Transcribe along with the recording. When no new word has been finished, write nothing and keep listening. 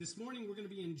This morning we're going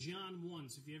to be in John 1.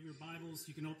 So if you have your Bibles,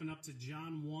 you can open up to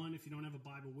John 1. If you don't have a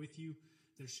Bible with you,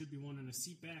 there should be one in a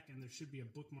seat back, and there should be a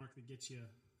bookmark that gets you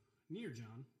near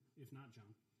John, if not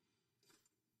John.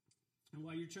 And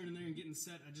while you're turning there and getting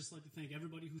set, I'd just like to thank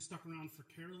everybody who stuck around for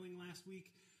caroling last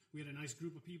week. We had a nice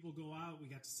group of people go out. We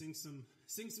got to sing some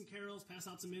carols, pass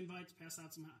out some invites, pass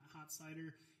out some hot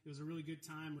cider. It was a really good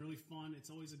time, really fun.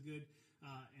 It's always a good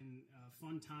and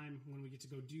fun time when we get to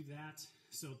go do that.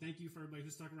 So thank you for everybody who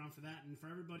stuck around for that, and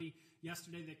for everybody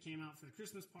yesterday that came out for the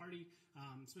Christmas party,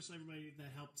 especially everybody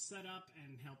that helped set up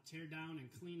and helped tear down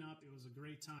and clean up. It was a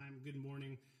great time. Good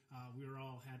morning. We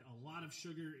had a lot of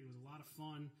sugar. It was a lot of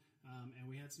fun. And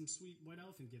we had some sweet white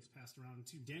elephant gifts passed around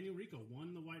too. Daniel Rico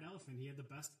won the white elephant. He had the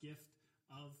best gift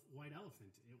of white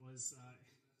elephant.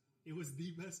 It was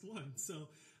the best one. So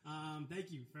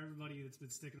thank you for everybody that's been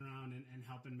sticking around and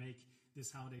helping make this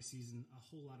holiday season a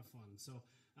whole lot of fun. So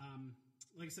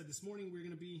like I said, this morning we're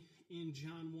going to be in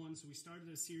John 1. So we started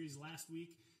a series last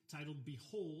week titled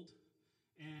Behold.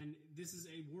 And this is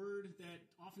a word that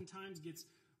oftentimes gets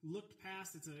looked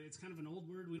past. It's kind of an old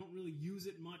word. We don't really use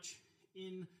it much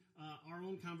in our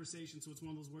own conversation, so it's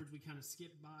one of those words we kind of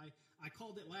skip by. I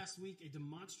called it last week a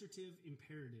demonstrative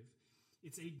imperative.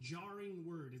 It's a jarring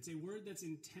word. It's a word that's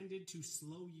intended to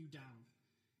slow you down.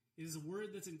 It is a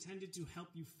word that's intended to help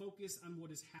you focus on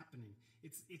what is happening.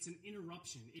 It's an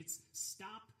interruption. It's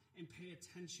stop and pay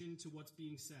attention to what's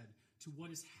being said, to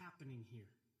what is happening here.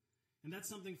 And that's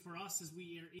something for us as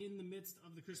we are in the midst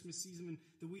of the Christmas season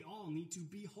that we all need to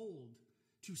behold,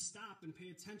 to stop and pay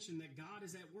attention that God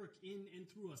is at work in and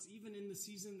through us. Even in the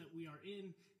season that we are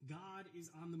in, God is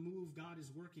on the move, God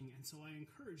is working. And so I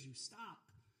encourage you, stop,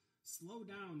 slow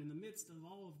down in the midst of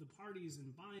all of the parties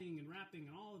and buying and wrapping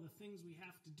and all of the things we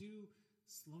have to do.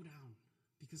 Slow down,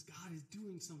 because God is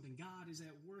doing something. God is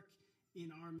at work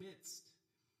in our midst.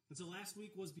 And so last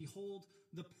week was Behold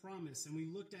the Promise, and we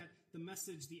looked at the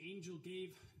message the angel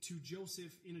gave to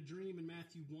Joseph in a dream in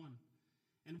Matthew 1.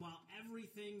 And while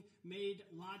everything made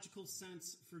logical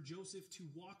sense for Joseph to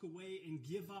walk away and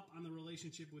give up on the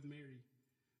relationship with Mary,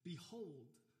 behold,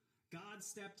 God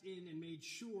stepped in and made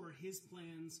sure his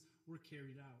plans were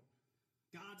carried out.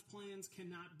 God's plans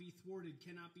cannot be thwarted,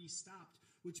 cannot be stopped,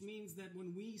 which means that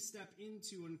when we step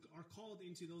into and are called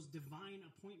into those divine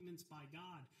appointments by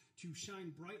God to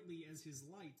shine brightly as his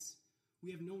lights,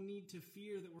 we have no need to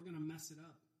fear that we're going to mess it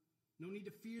up. No need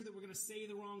to fear that we're going to say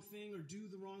the wrong thing or do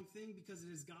the wrong thing, because it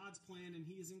is God's plan and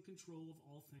he is in control of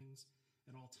all things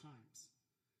at all times.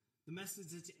 The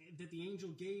message that the angel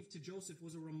gave to Joseph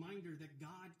was a reminder that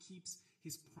God keeps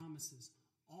his promises,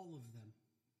 all of them.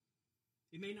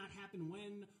 It may not happen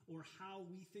when or how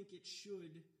we think it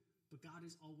should, but God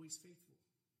is always faithful.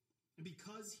 And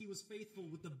because he was faithful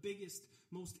with the biggest,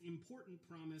 most important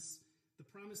promise, the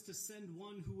promise to send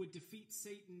one who would defeat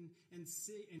Satan and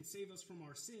save us from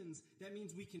our sins, that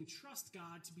means we can trust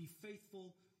God to be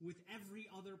faithful with every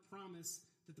other promise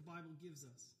that the Bible gives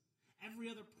us. Every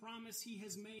other promise he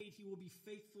has made, he will be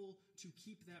faithful to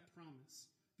keep that promise,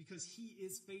 because he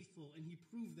is faithful, and he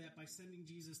proved that by sending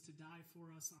Jesus to die for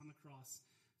us on the cross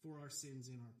for our sins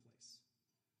in our place.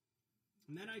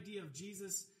 And that idea of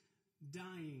Jesus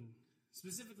dying,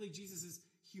 specifically Jesus'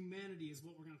 humanity, is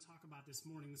what we're going to talk about this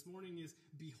morning. This morning is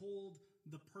Behold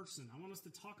the Person. I want us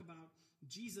to talk about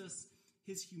Jesus,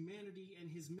 his humanity,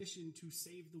 and his mission to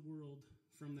save the world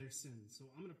from their sins. So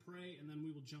I'm going to pray, and then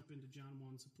we will jump into John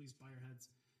 1. So please bow your heads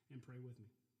and pray with me.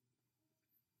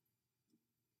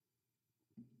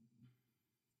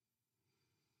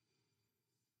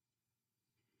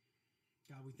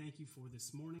 God, we thank you for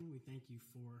this morning. We thank you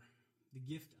for the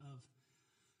gift of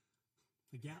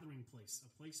a gathering place,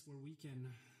 a place where we can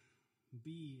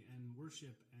be and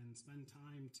worship and spend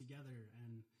time together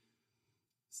and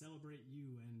celebrate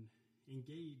you and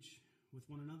engage with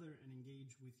one another and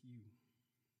engage with you.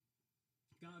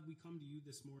 God, we come to you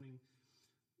this morning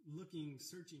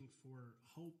searching for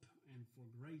hope and for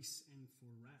grace and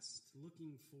for rest,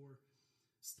 looking for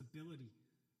stability.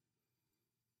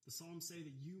 The Psalms say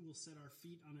that you will set our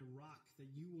feet on a rock, that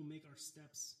you will make our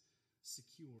steps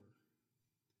secure.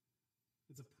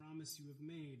 It's a promise you have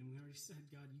made, and we already said,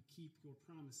 God, you keep your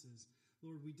promises.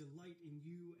 Lord, we delight in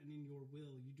you and in your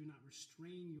will. You do not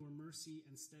restrain your mercy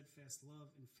and steadfast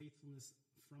love and faithfulness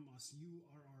from us. You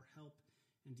are our help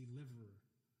and deliverer.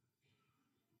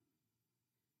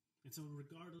 And so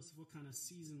regardless of what kind of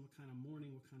season, what kind of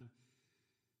morning, what kind of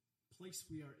place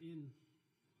we are in,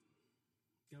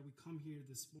 God, we come here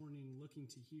this morning looking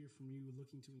to hear from you,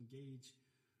 looking to engage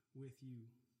with you.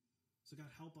 So God,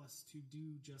 help us to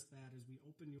do just that as we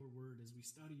open your word, as we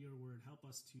study your word. Help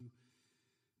us to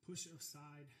push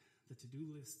aside the to-do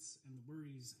lists and the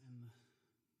worries and the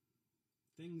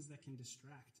things that can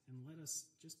distract, and let us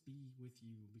just be with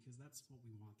you, because that's what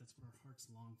we want. That's what our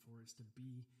hearts long for, is to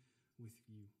be with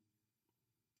you.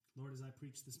 Lord, as I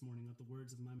preach this morning, let the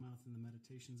words of my mouth and the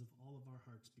meditations of all of our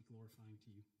hearts be glorifying to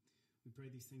you. We pray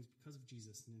these things because of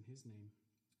Jesus and in his name.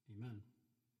 Amen.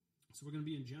 So we're going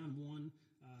to be in John 1,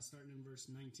 starting in verse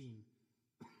 19.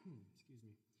 Excuse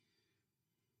me.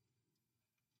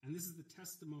 And this is the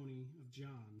testimony of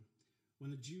John, when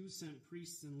the Jews sent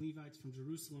priests and Levites from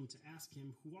Jerusalem to ask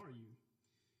him, "Who are you?"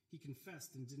 He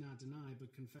confessed and did not deny,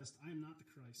 but confessed, "I am not the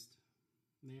Christ."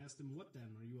 And they asked him, "What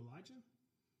then? Are you Elijah?"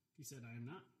 He said, "I am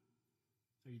not."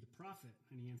 "Are you the prophet?"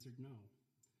 And he answered, "No."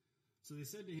 So they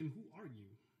said to him, "Who are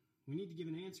you? We need to give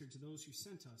an answer to those who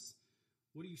sent us.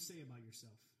 What do you say about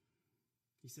yourself?"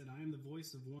 He said, "I am the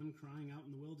voice of one crying out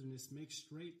in the wilderness, 'Make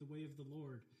straight the way of the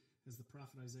Lord,' as the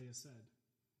prophet Isaiah said."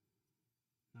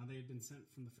 Now they had been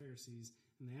sent from the Pharisees,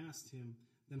 and they asked him,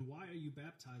 "Then why are you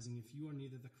baptizing if you are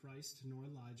neither the Christ, nor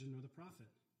Elijah, nor the prophet?"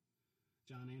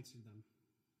 John answered them,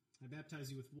 "I baptize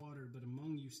you with water, but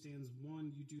among you stands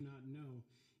one you do not know,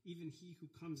 even he who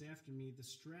comes after me, the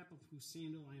strap of whose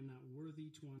sandal I am not worthy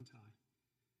to untie."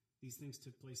 These things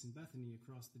took place in Bethany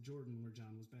across the Jordan where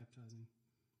John was baptizing.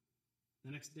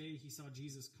 The next day he saw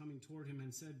Jesus coming toward him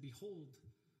and said, "Behold,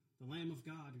 the Lamb of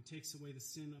God who takes away the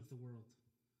sin of the world.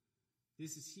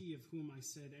 This is he of whom I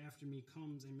said, 'After me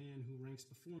comes a man who ranks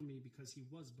before me because he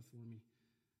was before me.'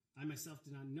 I myself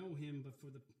did not know him, but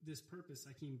for this purpose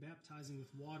I came baptizing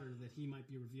with water that he might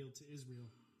be revealed to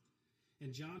Israel."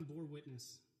 And John bore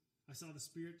witness, "I saw the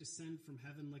Spirit descend from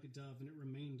heaven like a dove, and it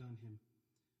remained on him.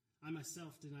 I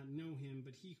myself did not know him,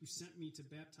 but he who sent me to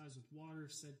baptize with water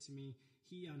said to me,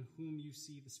 'He on whom you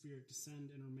see the Spirit descend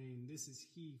and remain, this is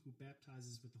he who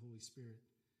baptizes with the Holy Spirit.'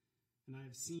 And I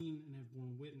have seen and have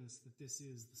borne witness that this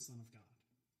is the Son of God."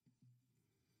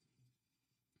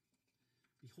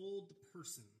 Behold the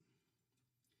person.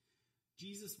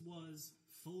 Jesus was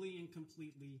fully and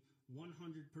completely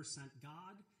 100%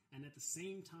 God, and at the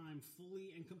same time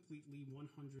fully and completely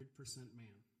 100%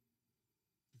 man.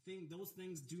 Those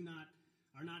things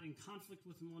are not in conflict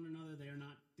with one another.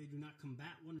 They do not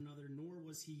combat one another, nor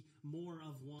was he more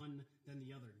of one than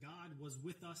the other. God was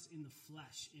with us in the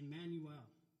flesh, Emmanuel.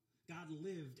 God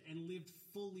lived and lived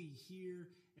fully here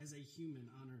as a human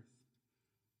on earth.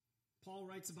 Paul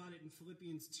writes about it in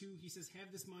Philippians 2. He says,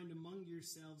 "Have this mind among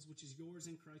yourselves, which is yours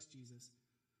in Christ Jesus,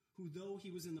 who though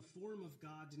he was in the form of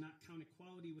God, did not count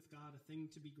equality with God a thing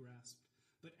to be grasped,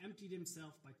 but emptied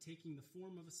himself by taking the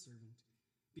form of a servant,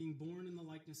 being born in the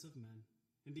likeness of men,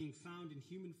 and being found in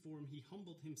human form, he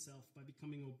humbled himself by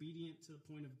becoming obedient to the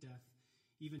point of death,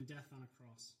 even death on a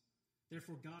cross.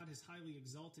 Therefore God has highly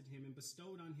exalted him and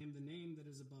bestowed on him the name that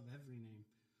is above every name,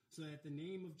 so that at the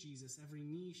name of Jesus every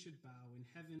knee should bow in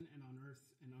heaven and on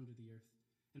earth and under the earth,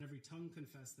 and every tongue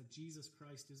confess that Jesus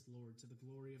Christ is Lord, to the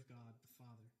glory of God the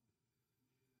Father."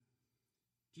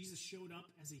 Jesus showed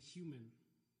up as a human.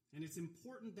 And it's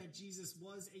important that Jesus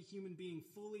was a human being,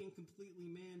 fully and completely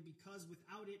man, because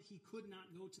without it, he could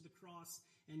not go to the cross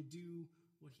and do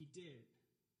what he did.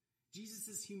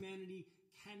 Jesus' humanity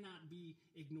cannot be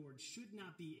ignored, should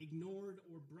not be ignored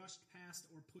or brushed past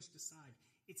or pushed aside.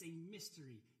 It's a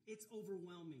mystery. It's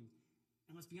overwhelming.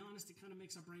 And let's be honest, it kind of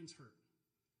makes our brains hurt.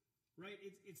 Right?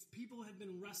 It's people have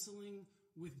been wrestling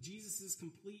with Jesus'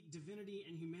 complete divinity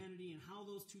and humanity and how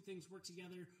those two things work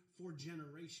together for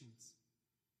generations.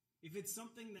 If it's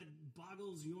something that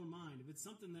boggles your mind, if it's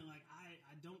something that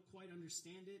I don't quite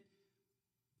understand it,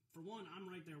 for one, I'm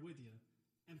right there with you.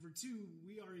 And for two,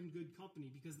 we are in good company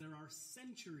because there are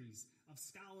centuries of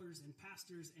scholars and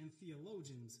pastors and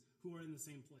theologians who are in the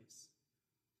same place.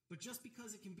 But just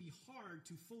because it can be hard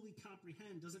to fully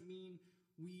comprehend doesn't mean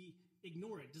we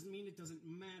ignore it, doesn't mean it doesn't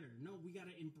matter. No, we got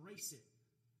to embrace it.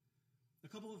 A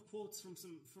couple of quotes from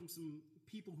some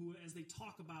people who, as they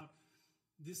talk about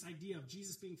this idea of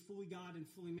Jesus being fully God and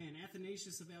fully man.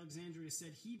 Athanasius of Alexandria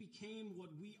said, "He became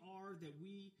what we are that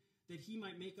he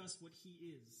might make us what he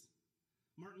is."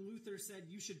 Martin Luther said,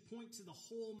 "You should point to the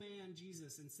whole man,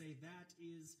 Jesus, and say, that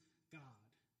is God."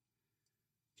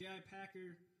 J.I.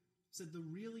 Packer said, "The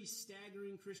really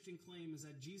staggering Christian claim is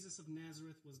that Jesus of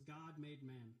Nazareth was God made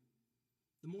man.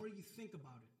 The more you think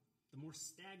about it, the more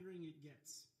staggering it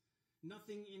gets.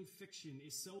 Nothing in fiction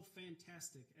is so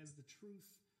fantastic as the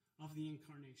truth of the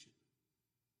incarnation."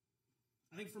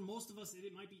 I think for most of us,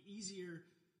 it might be easier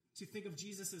to think of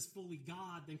Jesus as fully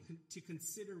God than to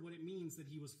consider what it means that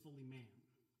he was fully man.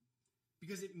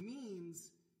 Because it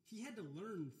means he had to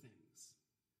learn things.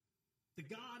 The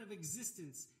God of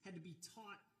existence had to be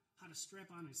taught how to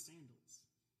strap on his sandals.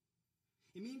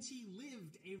 It means he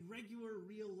lived a regular,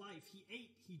 real life. He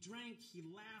ate, he drank, he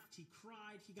laughed, he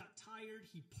cried, he got tired,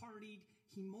 he partied,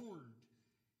 he mourned.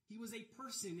 He was a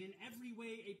person. In every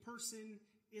way, a person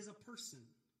is a person.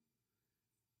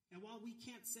 And while we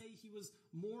can't say he was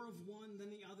more of one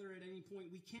than the other at any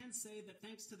point, we can say that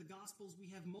thanks to the Gospels,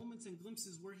 we have moments and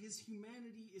glimpses where his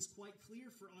humanity is quite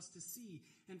clear for us to see.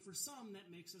 And for some,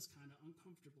 that makes us kind of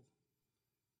uncomfortable.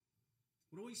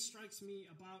 What always strikes me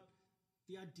about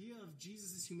the idea of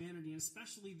Jesus' humanity, and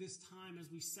especially this time as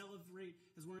we celebrate,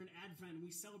 as we're in Advent, and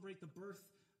we celebrate the birth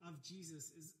of Jesus,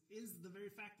 is the very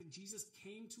fact that Jesus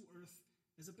came to earth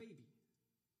as a baby.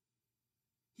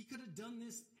 He could have done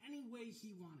this any way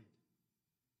he wanted.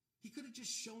 He could have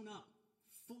just shown up,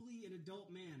 fully an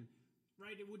adult man,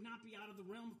 right? It would not be out of the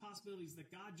realm of possibilities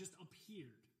that God just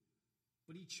appeared.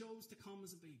 But he chose to come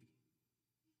as a baby.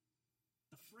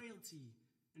 The frailty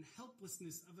and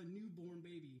helplessness of a newborn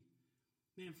baby.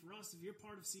 Man, for us, if you're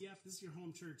part of CF, this is your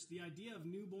home church. The idea of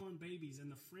newborn babies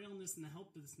and the frailness and the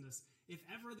helplessness, if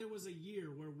ever there was a year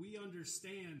where we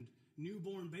understand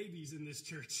newborn babies in this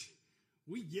church,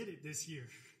 we get it this year.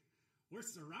 We're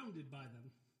surrounded by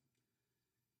them.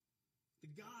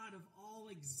 The God of all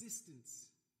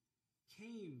existence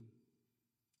came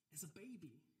as a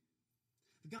baby.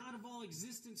 The God of all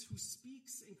existence who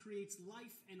speaks and creates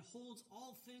life and holds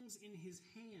all things in his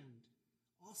hand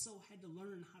also had to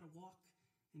learn how to walk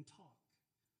and talk.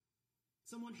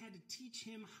 Someone had to teach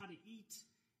him how to eat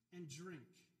and drink.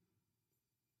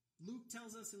 Luke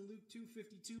tells us in Luke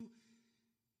 2:52,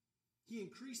 he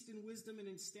increased in wisdom and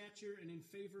in stature and in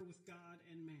favor with God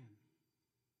and man.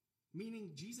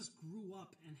 Meaning Jesus grew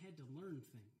up and had to learn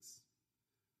things.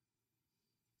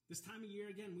 This time of year,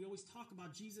 again, we always talk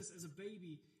about Jesus as a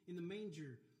baby in the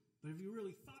manger. But have you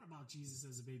really thought about Jesus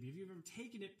as a baby? Have you ever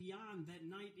taken it beyond that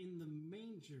night in the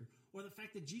manger? Or the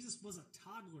fact that Jesus was a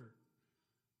toddler?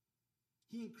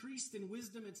 He increased in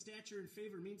wisdom and stature and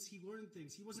favor means he learned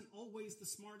things. He wasn't always the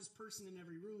smartest person in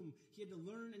every room. He had to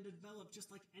learn and develop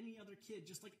just like any other kid,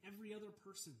 just like every other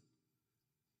person.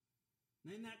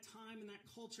 And in that time, in that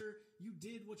culture, you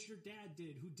did what your dad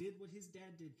did, who did what his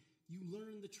dad did. You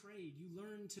learned the trade. You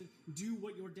learned to do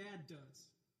what your dad does.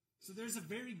 So there's a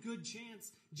very good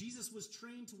chance Jesus was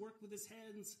trained to work with his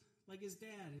hands like his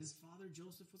dad. His father,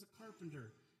 Joseph, was a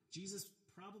carpenter. Jesus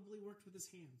probably worked with his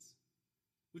hands.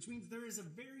 Which means there is a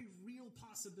very real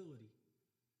possibility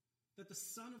that the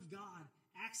Son of God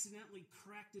accidentally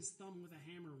cracked his thumb with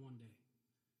a hammer one day.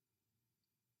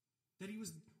 That he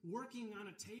was working on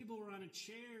a table or on a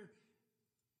chair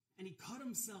and he cut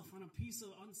himself on a piece of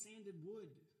unsanded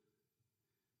wood.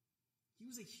 He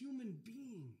was a human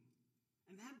being.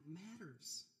 And that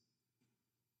matters.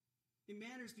 It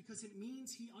matters because it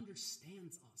means he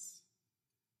understands us.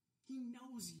 He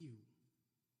knows you.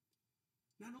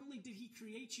 Not only did he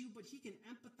create you, but he can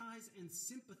empathize and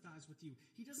sympathize with you.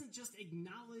 He doesn't just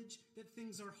acknowledge that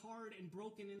things are hard and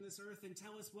broken in this earth and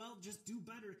tell us, well, just do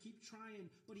better, keep trying.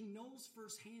 But he knows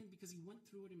firsthand because he went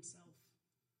through it himself.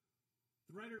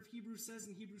 The writer of Hebrews says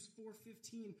in Hebrews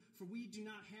 4:15, "For we do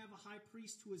not have a high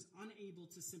priest who is unable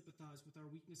to sympathize with our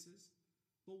weaknesses,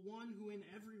 but one who in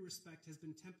every respect has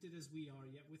been tempted as we are,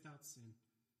 yet without sin.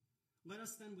 Let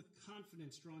us then with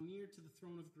confidence draw near to the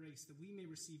throne of grace, that we may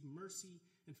receive mercy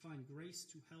and find grace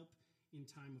to help in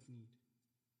time of need."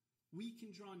 We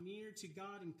can draw near to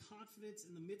God in confidence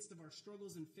in the midst of our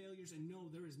struggles and failures and know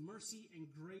there is mercy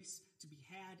and grace to be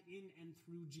had in and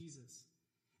through Jesus.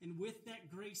 And with that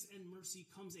grace and mercy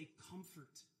comes a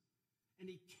comfort and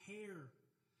a care.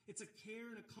 It's a care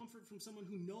and a comfort from someone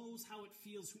who knows how it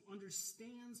feels, who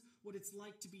understands what it's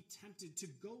like to be tempted, to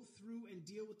go through and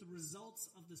deal with the results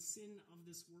of the sin of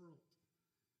this world.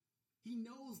 He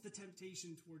knows the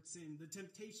temptation towards sin, the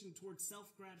temptation towards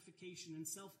self-gratification and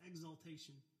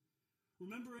self-exaltation.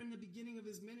 Remember in the beginning of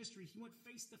his ministry, he went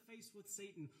face to face with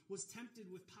Satan, was tempted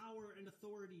with power and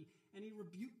authority, and he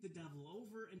rebuked the devil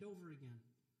over and over again.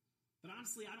 But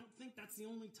honestly, I don't think that's the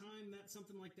only time that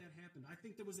something like that happened. I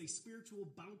think there was a spiritual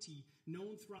bounty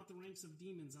known throughout the ranks of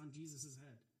demons on Jesus'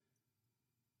 head.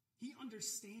 He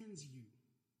understands you.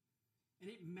 And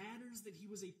it matters that he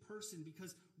was a person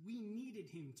because we needed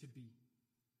him to be.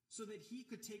 So that he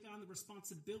could take on the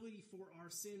responsibility for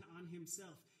our sin on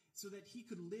himself. So that he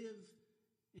could live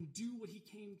and do what he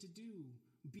came to do.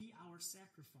 Be our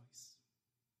sacrifice.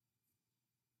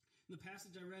 In the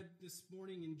passage I read this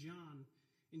morning in John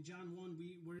 1,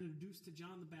 we were introduced to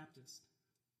John the Baptist.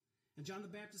 And John the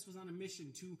Baptist was on a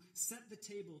mission to set the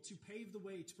table, to pave the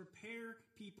way, to prepare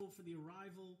people for the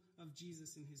arrival of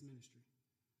Jesus in his ministry.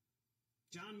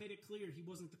 John made it clear he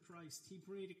wasn't the Christ. He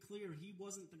made it clear he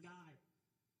wasn't the guy.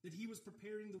 that he was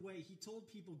preparing the way. He told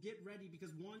people, get ready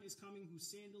because one is coming whose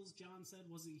sandals, John said,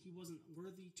 he wasn't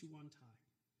worthy to untie.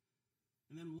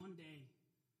 And then one day,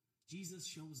 Jesus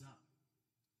shows up.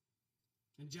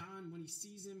 And John, when he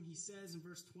sees him, he says in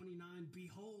verse 29,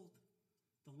 behold,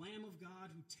 the Lamb of God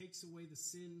who takes away the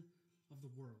sin of the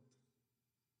world.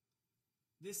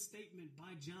 This statement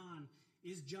by John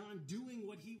is John doing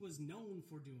what he was known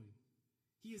for doing.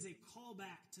 He is a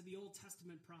callback to the Old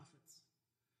Testament prophets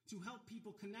to help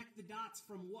people connect the dots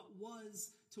from what was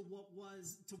to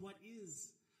what is,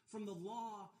 from the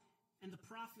law and the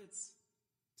prophets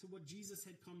to what Jesus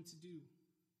had come to do,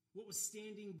 what was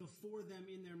standing before them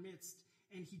in their midst.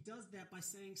 And he does that by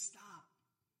saying, stop,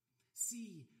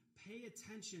 see, pay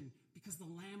attention, because the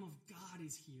Lamb of God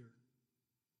is here.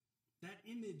 That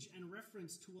image and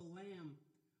reference to a lamb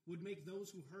would make those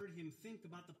who heard him think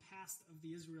about the past of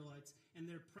the Israelites and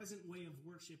their present way of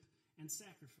worship and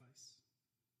sacrifice.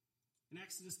 In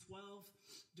Exodus 12,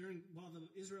 while the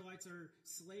Israelites are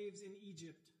slaves in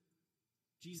Egypt,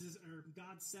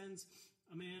 God sends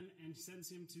a man and sends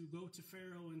him to go to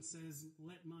Pharaoh and says,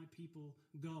 let my people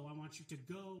go. I want you to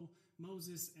go,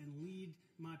 Moses, and lead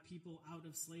my people out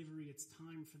of slavery. It's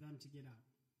time for them to get out.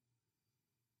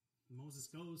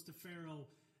 Moses goes to Pharaoh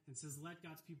and says, let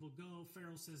God's people go.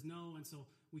 Pharaoh says no, and so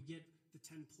we get the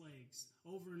 10 plagues.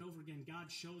 Over and over again, God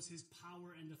shows his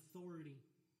power and authority.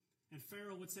 And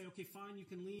Pharaoh would say, okay, fine, you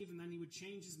can leave, and then he would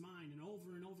change his mind. And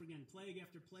over again, plague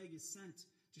after plague is sent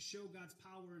to show God's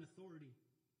power and authority.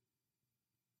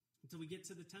 Until we get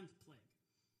to the 10th plague.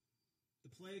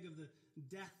 The plague of the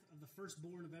death of the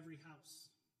firstborn of every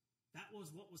house. That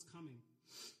was what was coming.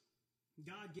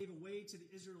 God gave a way to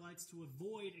the Israelites to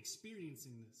avoid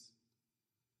experiencing this.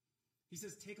 He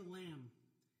says, take a lamb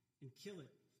and kill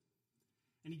it.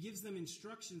 And he gives them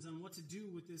instructions on what to do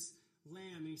with this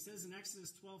lamb. And he says in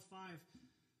Exodus 12:5,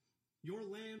 your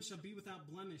lamb shall be without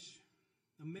blemish,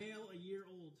 a male a year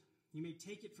old. You may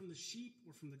take it from the sheep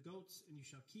or from the goats, and you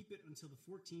shall keep it until the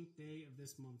 14th day of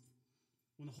this month,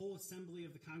 when the whole assembly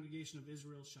of the congregation of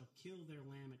Israel shall kill their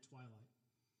lamb at twilight.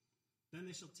 Then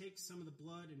they shall take some of the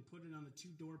blood and put it on the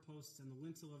 2 doorposts and the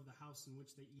lintel of the house in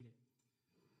which they eat it.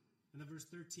 And then verse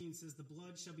 13 says, the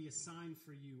blood shall be a sign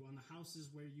for you on the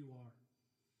houses where you are.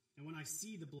 And when I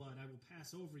see the blood, I will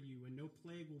pass over you, and no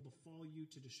plague will befall you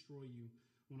to destroy you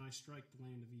when I strike the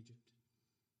land of Egypt.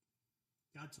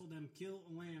 God told them, kill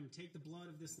a lamb, take the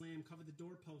blood of this lamb, cover the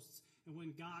doorposts. And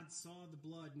when God saw the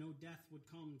blood, no death would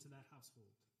come to that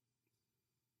household.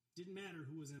 Didn't matter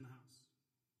who was in the house.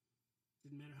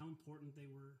 Didn't matter how important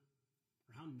they were,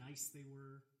 or how nice they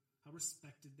were, how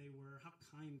respected they were, how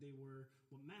kind they were.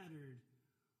 What mattered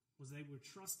was they were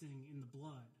trusting in the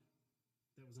blood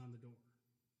that was on the door.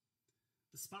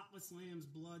 The spotless lamb's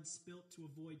blood spilt to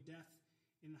avoid death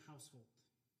in the household.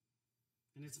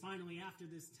 And it's finally after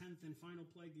this 10th and final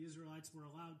plague, the Israelites were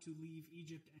allowed to leave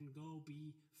Egypt and go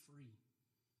be free.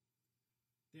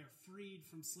 They are freed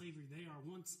from slavery. They are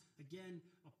once again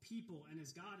a people. And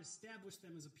as God established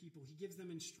them as a people, he gives them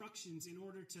instructions in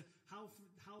order to how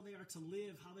they are to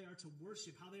live, how they are to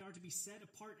worship, how they are to be set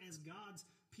apart as God's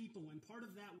people. And part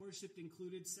of that worship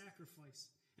included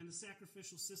sacrifice and the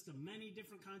sacrificial system. Many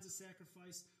different kinds of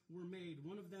sacrifice were made,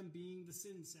 one of them being the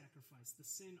sin sacrifice, the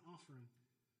sin offering.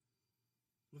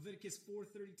 Leviticus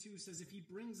 4:32 says, if he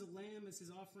brings a lamb as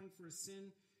his offering for a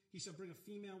sin, he shall bring a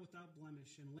female without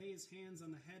blemish and lay his hands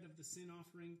on the head of the sin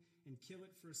offering and kill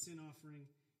it for a sin offering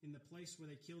in the place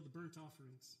where they kill the burnt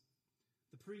offerings.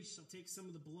 The priest shall take some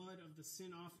of the blood of the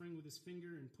sin offering with his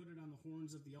finger and put it on the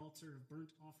horns of the altar of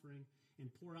burnt offering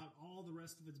and pour out all the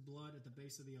rest of its blood at the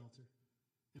base of the altar.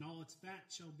 And all its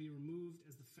fat shall be removed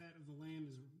as the fat of the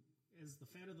lamb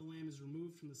is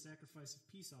removed from the sacrifice of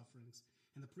peace offerings.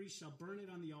 And the priest shall burn it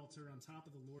on the altar on top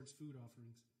of the Lord's food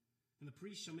offerings. And the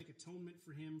priest shall make atonement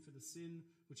for him for the sin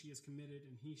which he has committed,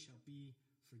 and he shall be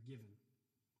forgiven.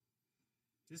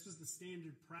 This was the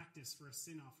standard practice for a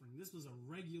sin offering. This was a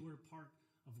regular part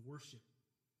of worship.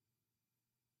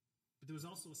 But there was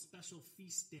also a special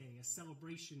feast day, a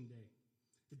celebration day,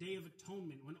 the Day of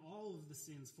Atonement, when all of the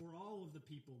sins for all of the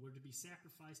people were to be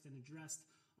sacrificed and addressed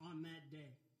on that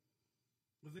day.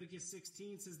 Leviticus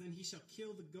 16 says, then he shall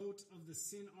kill the goat of the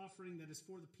sin offering that is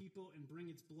for the people and bring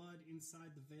its blood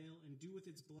inside the veil and do with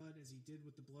its blood as he did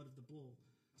with the blood of the bull,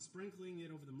 sprinkling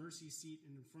it over the mercy seat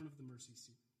and in front of the mercy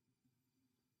seat.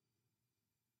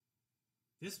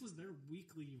 This was their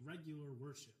weekly, regular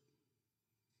worship.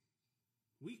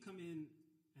 We come in,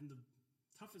 and the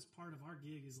toughest part of our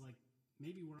gig is like,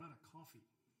 maybe we're out of coffee.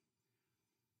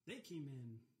 They came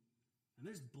in, and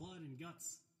there's blood and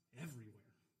guts everywhere.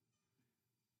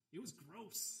 It was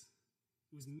gross.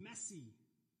 It was messy.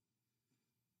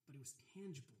 but it was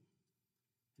tangible,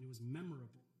 and it was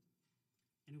memorable,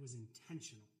 and it was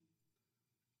intentional.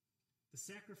 The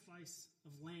sacrifice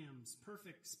of lambs,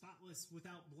 perfect, spotless,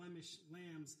 without blemish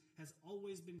lambs, has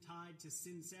always been tied to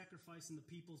sin sacrifice in the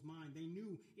people's mind. They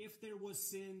knew if there was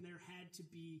sin, there had to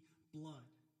be blood.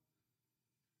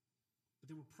 But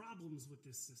there were problems with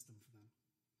this system for them.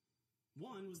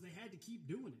 One was they had to keep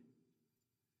doing it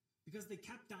because they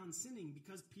kept on sinning,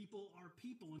 because people are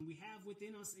people, and we have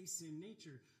within us a sin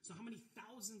nature. So how many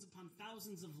thousands upon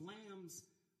thousands of lambs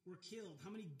were killed? How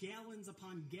many gallons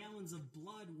upon gallons of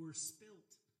blood were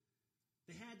spilt?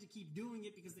 They had to keep doing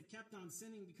it because they kept on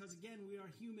sinning, because again, we are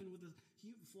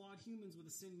flawed humans with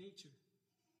a sin nature.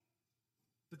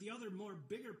 But the other more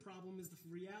bigger problem is the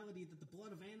reality that the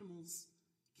blood of animals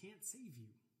can't save you.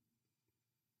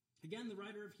 Again, the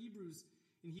writer of Hebrews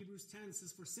in Hebrews 10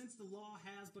 says, "For since the law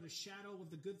has but a shadow of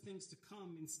the good things to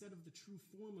come instead of the true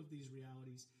form of these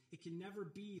realities, it can never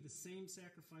be the same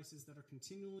sacrifices that are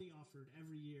continually offered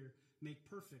every year make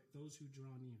perfect those who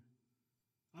draw near.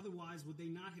 Otherwise, would they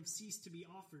not have ceased to be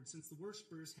offered, since the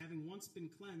worshippers, having once been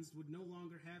cleansed, would no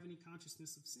longer have any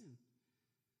consciousness of sin?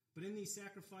 But in these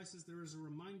sacrifices there is a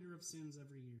reminder of sins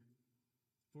every year.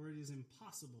 For it is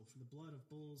impossible for the blood of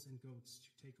bulls and goats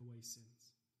to take away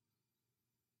sins."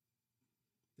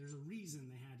 There's a reason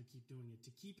they had to keep doing it,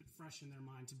 to keep it fresh in their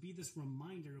mind, to be this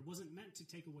reminder. It wasn't meant to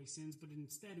take away sins, but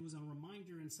instead it was a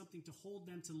reminder and something to hold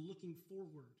them to looking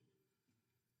forward.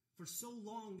 For so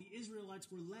long, the Israelites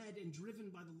were led and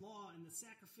driven by the law and the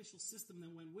sacrificial system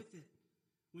that went with it.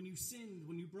 When you sinned,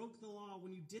 when you broke the law,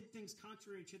 when you did things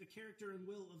contrary to the character and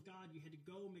will of God, you had to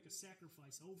go make a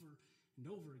sacrifice over and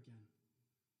over again.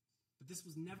 But this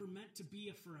was never meant to be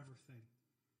a forever thing.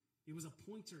 It was a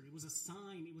pointer, it was a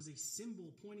sign, it was a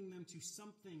symbol pointing them to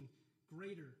something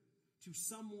greater, to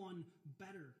someone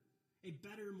better, a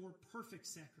better, more perfect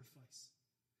sacrifice.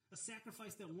 A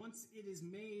sacrifice that once it is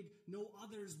made, no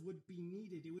others would be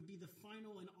needed. It would be the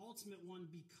final and ultimate one,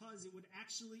 because it would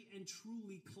actually and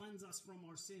truly cleanse us from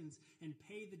our sins and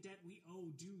pay the debt we owe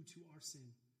due to our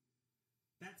sin.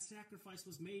 That sacrifice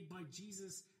was made by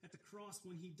Jesus at the cross.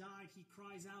 When he died, he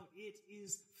cries out, "It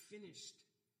is finished."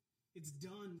 It's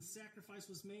done. The sacrifice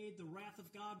was made. The wrath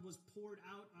of God was poured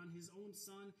out on his own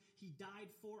Son. He died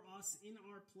for us in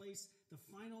our place. The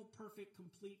final, perfect,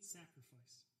 complete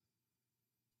sacrifice.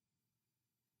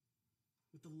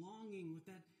 With the longing, with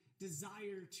that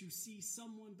desire to see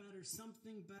someone better,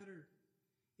 something better.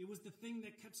 It was the thing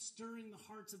that kept stirring the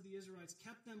hearts of the Israelites,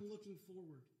 kept them looking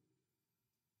forward.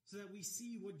 So that we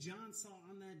see what John saw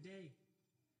on that day.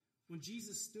 When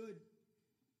Jesus stood,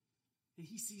 and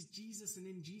he sees Jesus, and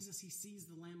in Jesus he sees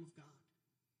the Lamb of God.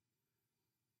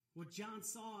 What John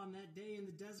saw on that day in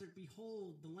the desert,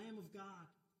 behold, the Lamb of God.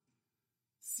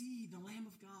 See the Lamb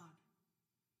of God.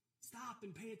 Stop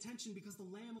and pay attention, because the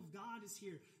Lamb of God is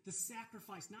here. The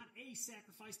sacrifice, not a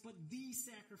sacrifice, but the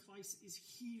sacrifice is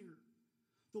here.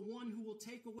 The one who will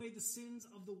take away the sins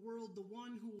of the world, the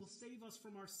one who will save us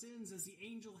from our sins, as the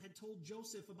angel had told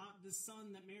Joseph about the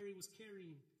son that Mary was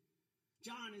carrying.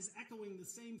 John is echoing the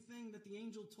same thing that the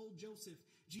angel told Joseph.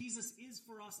 Jesus is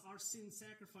for us our sin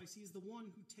sacrifice. He is the one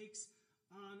who takes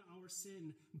on our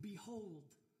sin.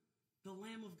 Behold, the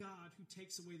Lamb of God who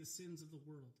takes away the sins of the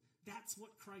world. That's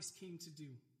what Christ came to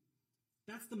do.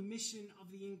 That's the mission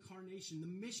of the incarnation, the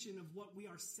mission of what we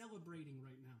are celebrating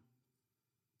right now.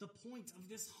 The point of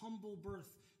this humble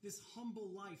birth, this humble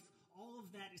life, all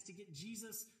of that is to get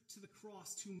Jesus to the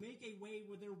cross, to make a way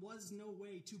where there was no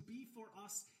way, to be for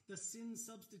us the sin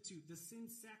substitute, the sin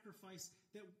sacrifice,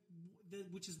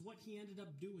 which is what he ended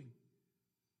up doing.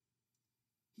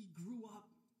 He grew up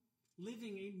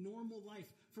living a normal life,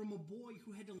 from a boy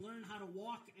who had to learn how to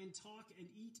walk and talk and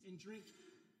eat and drink,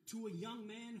 to a young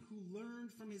man who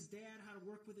learned from his dad how to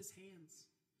work with his hands.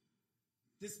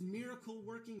 This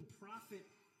miracle-working prophet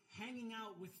hanging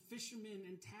out with fishermen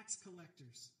and tax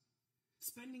collectors,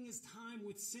 spending his time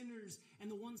with sinners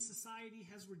and the ones society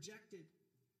has rejected,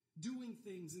 doing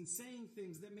things and saying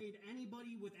things that made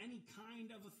anybody with any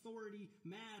kind of authority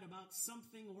mad about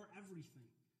something or everything.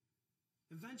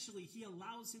 Eventually, he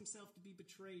allows himself to be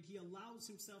betrayed. He allows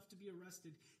himself to be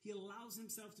arrested. He allows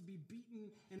himself to be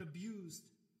beaten and abused.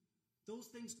 Those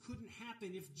things couldn't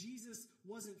happen if Jesus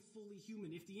wasn't fully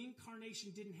human. If the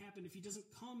incarnation didn't happen, if he doesn't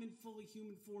come in fully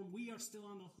human form, we are still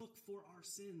on the hook for our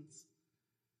sins.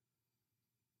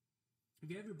 If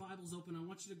you have your Bibles open, I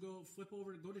want you to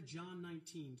go to John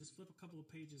 19. Just flip a couple of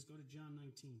pages, go to John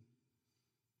 19.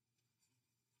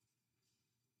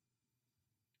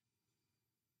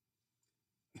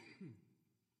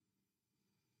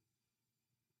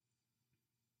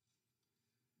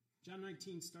 John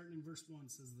 19, starting in verse 1,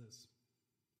 says this.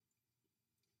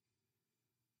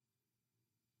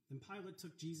 Then Pilate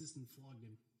took Jesus and flogged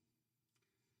him.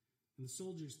 And the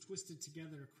soldiers twisted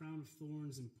together a crown of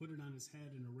thorns and put it on his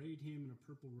head and arrayed him in a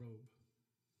purple robe.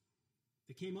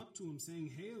 They came up to him, saying,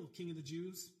 "Hail, King of the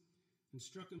Jews," and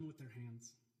struck him with their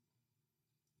hands.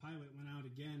 Pilate went out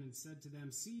again and said to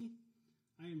them, "See,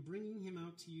 I am bringing him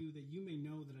out to you that you may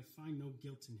know that I find no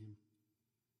guilt in him."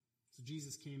 So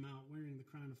Jesus came out wearing the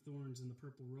crown of thorns and the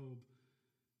purple robe.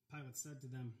 Pilate said to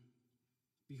them,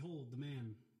 "Behold the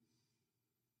man."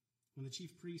 When the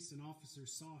chief priests and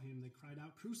officers saw him, they cried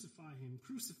out, "Crucify him!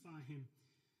 Crucify him!"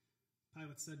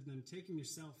 Pilate said to them, "Take him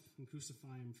yourself and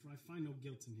crucify him, for I find no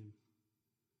guilt in him."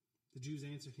 The Jews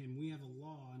answered him, "We have a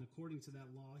law, and according to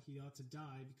that law he ought to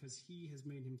die because he has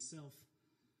made himself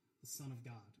the Son of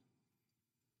God."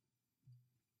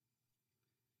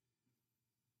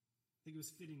 I think it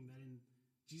was fitting that in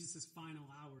Jesus' final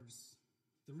hours,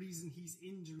 the reason he's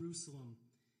in Jerusalem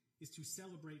is to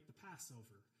celebrate the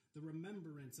Passover, the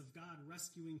remembrance of God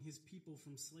rescuing his people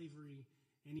from slavery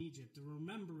in Egypt, the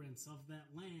remembrance of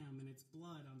that lamb and its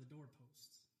blood on the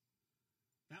doorposts.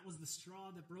 That was the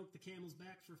straw that broke the camel's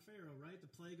back for Pharaoh, right? The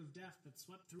plague of death that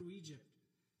swept through Egypt,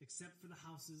 except for the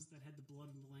houses that had the blood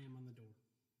of the lamb on the door.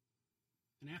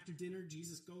 And after dinner,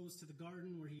 Jesus goes to the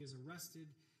garden where he is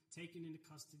arrested, taken into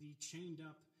custody, chained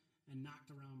up, and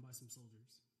knocked around by some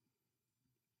soldiers.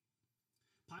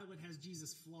 Pilate has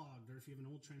Jesus flogged, or if you have an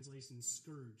old translation,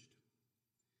 scourged.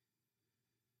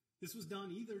 This was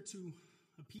done either to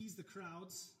appease the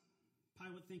crowds,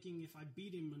 Pilate thinking if I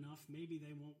beat him enough, maybe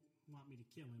they won't want me to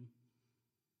kill him.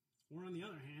 Or on the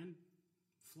other hand,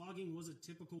 flogging was a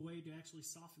typical way to actually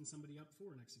soften somebody up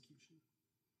for an execution.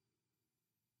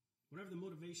 Whatever the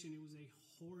motivation, it was a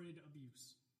horrid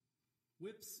abuse.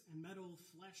 Whips and metal,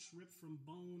 flesh ripped from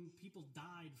bone. People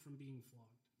died from being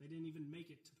flogged. They didn't even make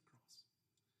it to the cross.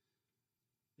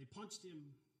 They punched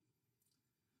him.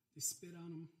 They spit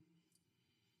on him.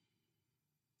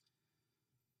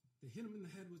 They hit him in the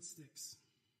head with sticks.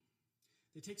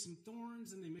 They take some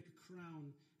thorns and they make a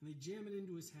crown and they jam it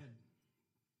into his head.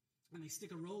 And they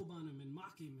stick a robe on him and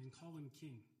mock him and call him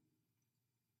king.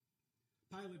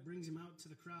 Pilate brings him out to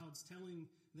the crowds, telling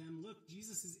them, "Look,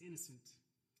 Jesus is innocent."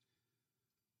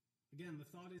 Again, the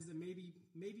thought is that maybe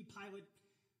Pilate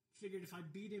figured if I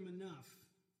beat him enough,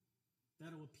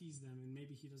 that'll appease them and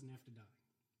maybe he doesn't have to die.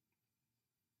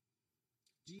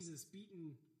 Jesus,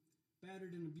 beaten,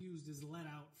 battered, and abused, is let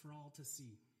out for all to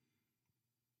see.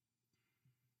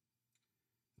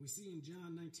 We see in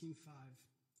John 19:5,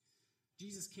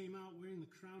 Jesus came out wearing the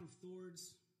crown of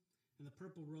thorns and the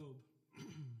purple robe.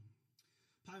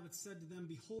 Pilate said to them,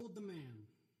 "Behold the man.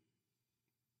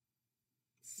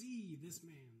 See this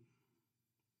man.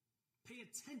 Pay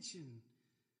attention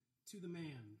to the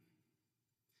man.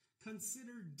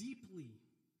 Consider deeply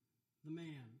the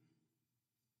man.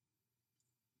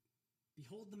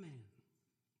 Behold the man."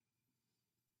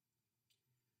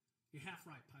 You're half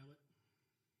right, Pilate.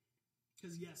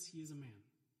 Because yes, he is a man,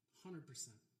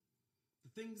 100%. The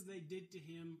things they did to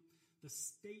him, the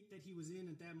state that he was in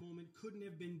at that moment, couldn't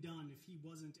have been done if he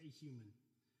wasn't a human.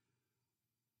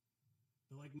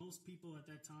 But like most people at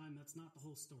that time, that's not the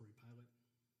whole story, Pilate.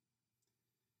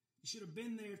 You should have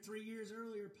been there 3 years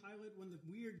earlier, Pilate, when the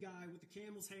weird guy with the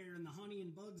camel's hair and the honey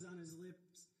and bugs on his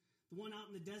lips, the one out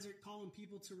in the desert calling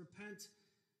people to repent,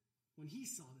 when he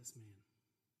saw this man.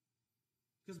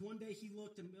 Because one day he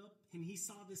looked him up and he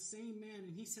saw this same man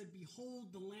and he said,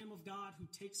 "Behold the Lamb of God who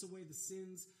takes away the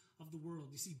sins of the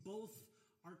world." You see, both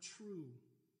are true.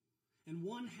 And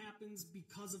one happens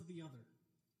because of the other.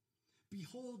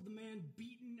 Behold the man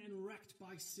beaten and wrecked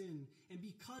by sin. And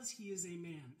because he is a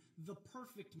man, the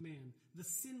perfect man, the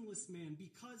sinless man,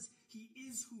 because he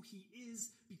is who he is,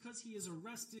 because he is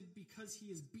arrested, because he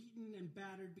is beaten and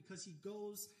battered, because he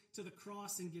goes to the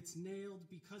cross and gets nailed,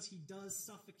 because he does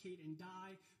suffocate and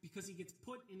die, because he gets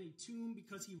put in a tomb,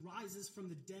 because he rises from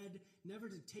the dead, never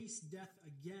to taste death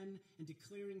again, and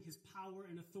declaring his power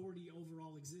and authority over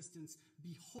all existence.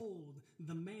 Behold,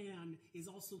 the man is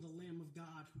also the Lamb of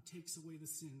God who takes away the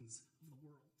sins of the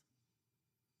world.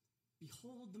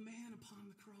 Behold the man upon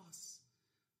the cross,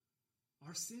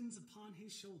 our sins upon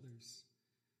his shoulders.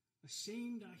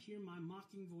 Ashamed, I hear my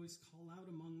mocking voice call out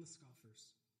among the scoffers.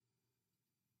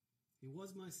 It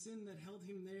was my sin that held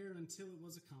him there until it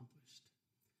was accomplished.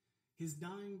 His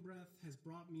dying breath has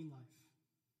brought me life.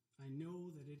 I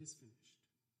know that it is finished.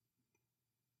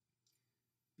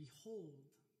 Behold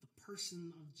the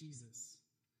person of Jesus,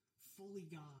 fully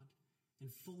God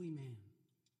and fully man.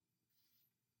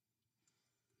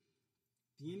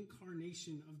 The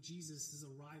incarnation of Jesus'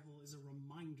 arrival is a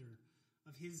reminder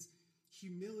of his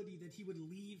humility that he would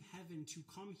leave heaven to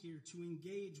come here to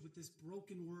engage with this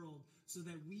broken world so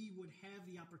that we would have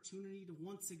the opportunity to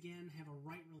once again have a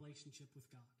right relationship with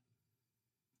God.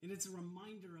 And it's a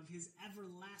reminder of his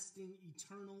everlasting,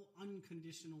 eternal,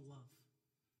 unconditional love.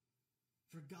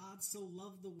 For God so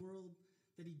loved the world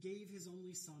that he gave his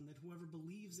only Son, that whoever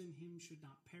believes in him should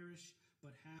not perish,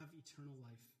 but have eternal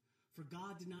life. For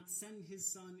God did not send his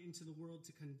Son into the world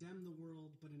to condemn the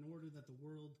world, but in order that the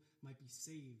world might be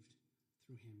saved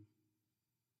through him.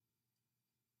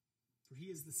 For he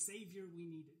is the Savior we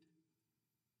needed,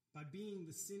 by being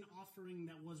the sin offering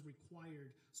that was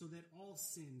required, so that all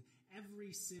sin,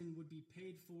 every sin, would be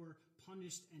paid for,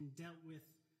 punished, and dealt with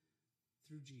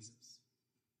through Jesus.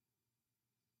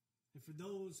 And for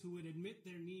those who would admit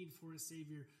their need for a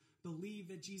Savior, believe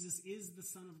that Jesus is the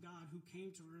Son of God who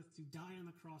came to earth to die on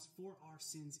the cross for our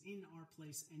sins in our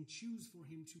place, and choose for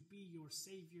him to be your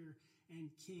Savior and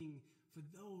King. For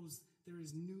those, there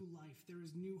is new life, there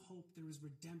is new hope, there is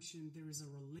redemption, there is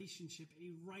a relationship,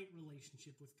 a right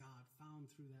relationship with God found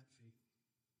through that faith.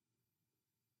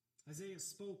 Isaiah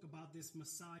spoke about this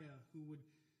Messiah who would,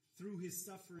 through his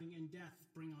suffering and death,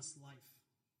 bring us life.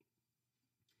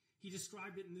 He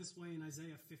described it in this way in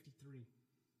Isaiah 53.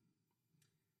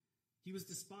 He was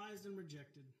despised and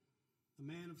rejected, a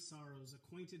man of sorrows,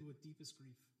 acquainted with deepest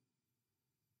grief.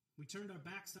 We turned our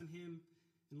backs on him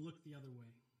and looked the other way.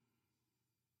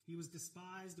 He was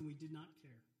despised and we did not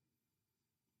care.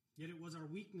 Yet it was our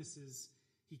weaknesses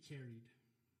he carried.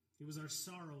 It was our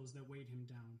sorrows that weighed him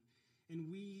down. And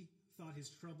we thought his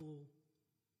trouble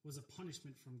was a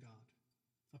punishment from God,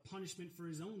 a punishment for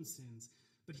his own sins.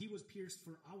 But he was pierced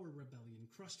for our rebellion,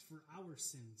 crushed for our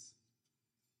sins.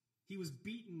 He was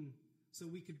beaten so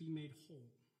we could be made whole.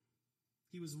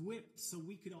 He was whipped so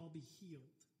we could all be healed.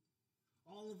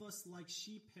 All of us, like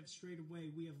sheep, have strayed away.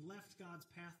 We have left God's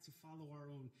path to follow our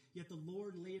own. Yet the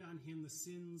Lord laid on him the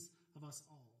sins of us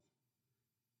all.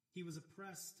 He was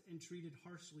oppressed and treated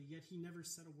harshly, yet he never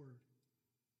said a word.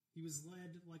 He was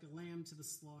led like a lamb to the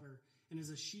slaughter, and as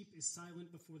a sheep is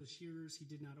silent before the shearers, he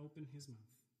did not open his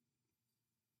mouth.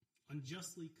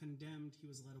 Unjustly condemned, he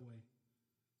was led away.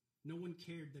 No one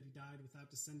cared that he died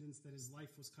without descendants, that his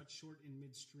life was cut short in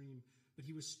midstream. But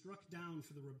he was struck down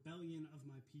for the rebellion of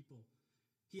my people.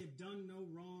 He had done no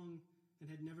wrong and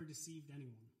had never deceived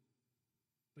anyone.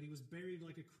 But he was buried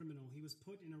like a criminal. He was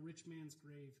put in a rich man's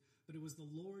grave. But it was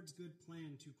the Lord's good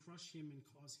plan to crush him and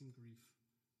cause him grief.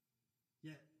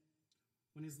 Yet,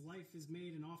 when his life is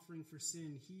made an offering for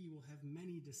sin, he will have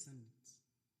many descendants.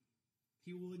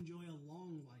 He will enjoy a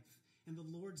long life, and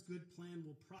the Lord's good plan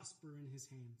will prosper in his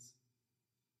hands.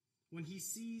 When he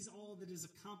sees all that is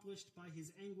accomplished by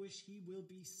his anguish, he will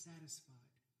be satisfied.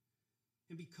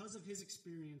 And because of his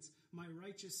experience, my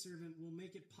righteous servant will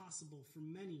make it possible for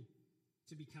many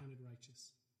to be counted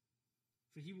righteous.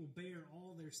 For he will bear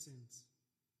all their sins.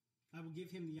 I will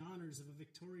give him the honors of a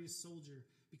victorious soldier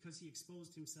because he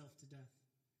exposed himself to death.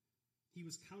 He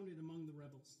was counted among the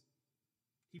rebels.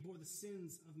 He bore the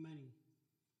sins of many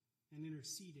and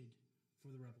interceded for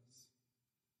the rebels.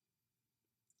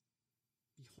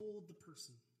 Behold the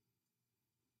person.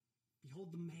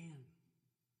 Behold the man.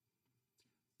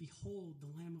 Behold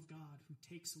the Lamb of God who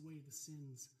takes away the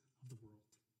sins of the world.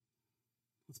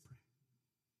 Let's pray.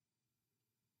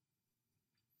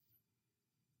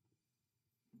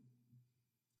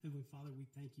 Heavenly Father, we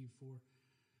thank you for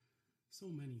so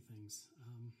many things.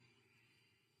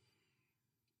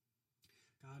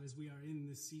 God, as we are in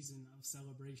this season of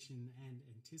celebration and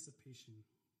anticipation,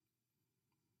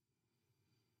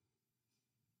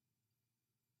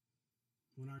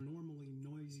 when our normally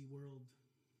noisy world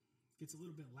gets a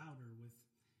little bit louder with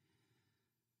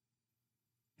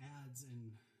ads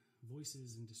and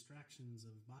voices and distractions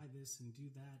of buy this and do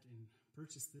that and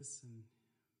purchase this and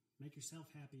make yourself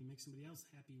happy, make somebody else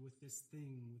happy with this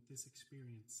thing, with this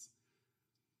experience.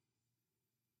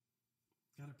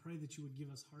 God, I pray that you would give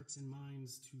us hearts and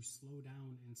minds to slow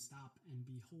down and stop and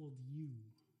behold you.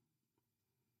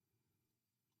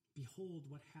 Behold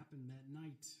what happened that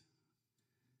night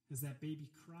as that baby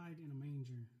cried in a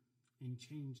manger and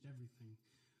changed everything.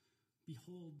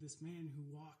 Behold this man who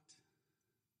walked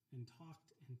and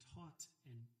talked and taught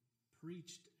and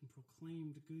preached and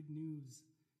proclaimed good news,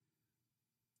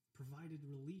 provided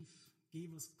relief,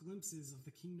 gave us glimpses of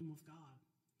the kingdom of God,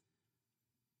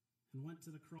 and went to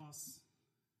the cross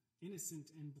innocent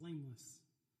and blameless,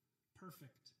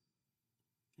 perfect,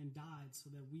 and died so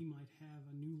that we might have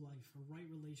a new life, a right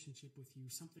relationship with you,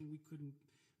 something we couldn't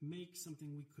make,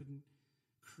 something we couldn't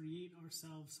create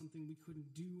ourselves, something we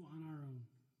couldn't do on our own.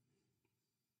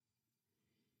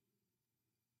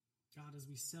 God, as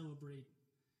we celebrate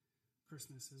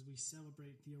Christmas, as we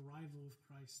celebrate the arrival of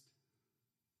Christ.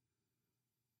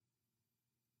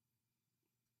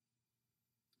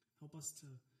 Help us to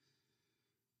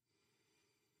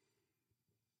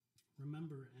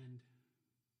remember and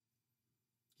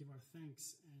give our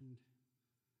thanks, and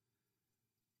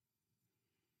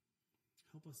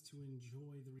help us to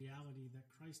enjoy the reality that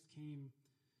Christ came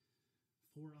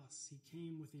for us. He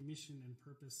came with a mission and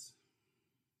purpose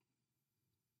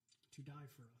to die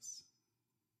for us.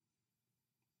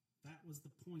 That was the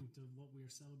point of what we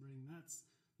are celebrating. That's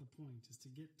the point, is to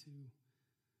get to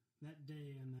that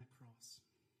day and that cross.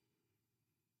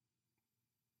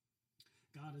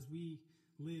 God, as we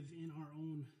live in our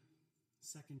own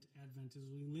second advent, as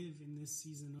we live in this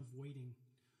season of waiting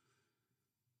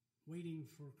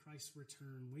for Christ's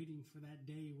return, waiting for that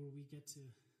day where we get to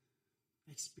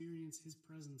experience his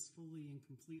presence fully and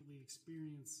completely,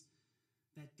 experience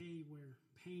that day where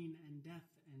pain and death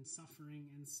and suffering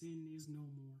and sin is no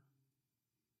more.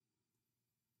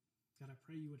 God, I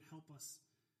pray you would help us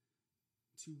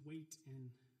to wait, and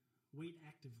wait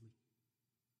actively.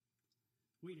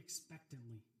 Wait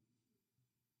expectantly.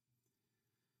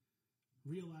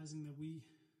 Realizing that we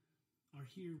are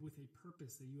here with a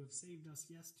purpose, that you have saved us,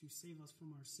 yes, to save us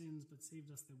from our sins, but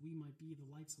saved us that we might be the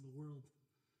lights of the world,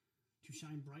 to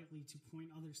shine brightly, to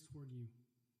point others toward you.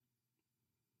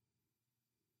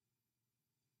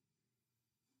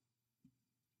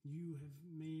 You have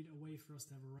made a way for us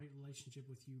to have a right relationship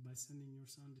with you by sending your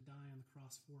Son to die on the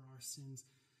cross for our sins.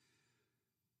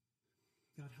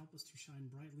 God, help us to shine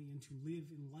brightly and to live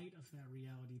in light of that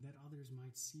reality, that others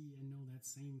might see and know that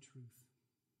same truth.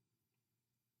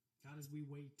 God, as we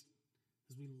wait,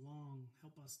 as we long,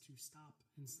 help us to stop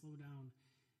and slow down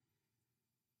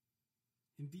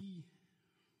and be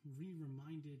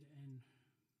re-reminded and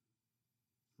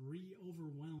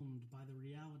re-overwhelmed by the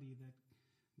reality that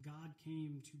God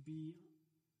came to be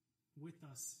with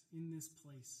us in this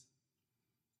place,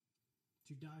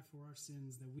 to die for our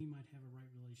sins, that we might have a right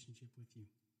relationship with you.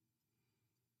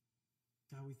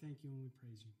 God, we thank you and we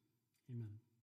praise you. Amen.